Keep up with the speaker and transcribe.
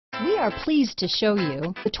We are pleased to show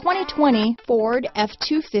you the 2020 Ford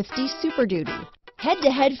F-250 Super Duty.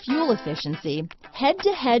 Head-to-head fuel efficiency,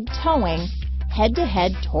 head-to-head towing,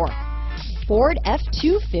 head-to-head torque. Ford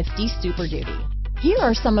F-250 Super Duty. Here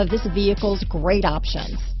are some of this vehicle's great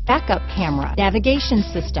options: backup camera, navigation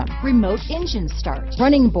system, remote engine start,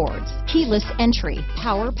 running boards, keyless entry,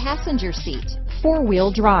 power passenger seat,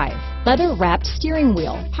 four-wheel drive, leather-wrapped steering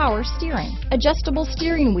wheel, power steering, adjustable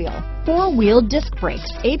steering wheel, four-wheel disc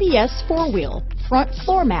brakes, ABS four-wheel, front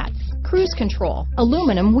floor mats, cruise control,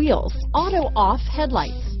 aluminum wheels, auto-off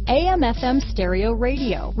headlights, AM/FM stereo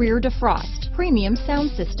radio, rear defrost, premium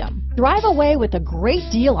sound system. Drive away with a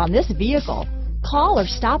great deal on this vehicle. Call or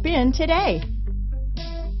stop in today.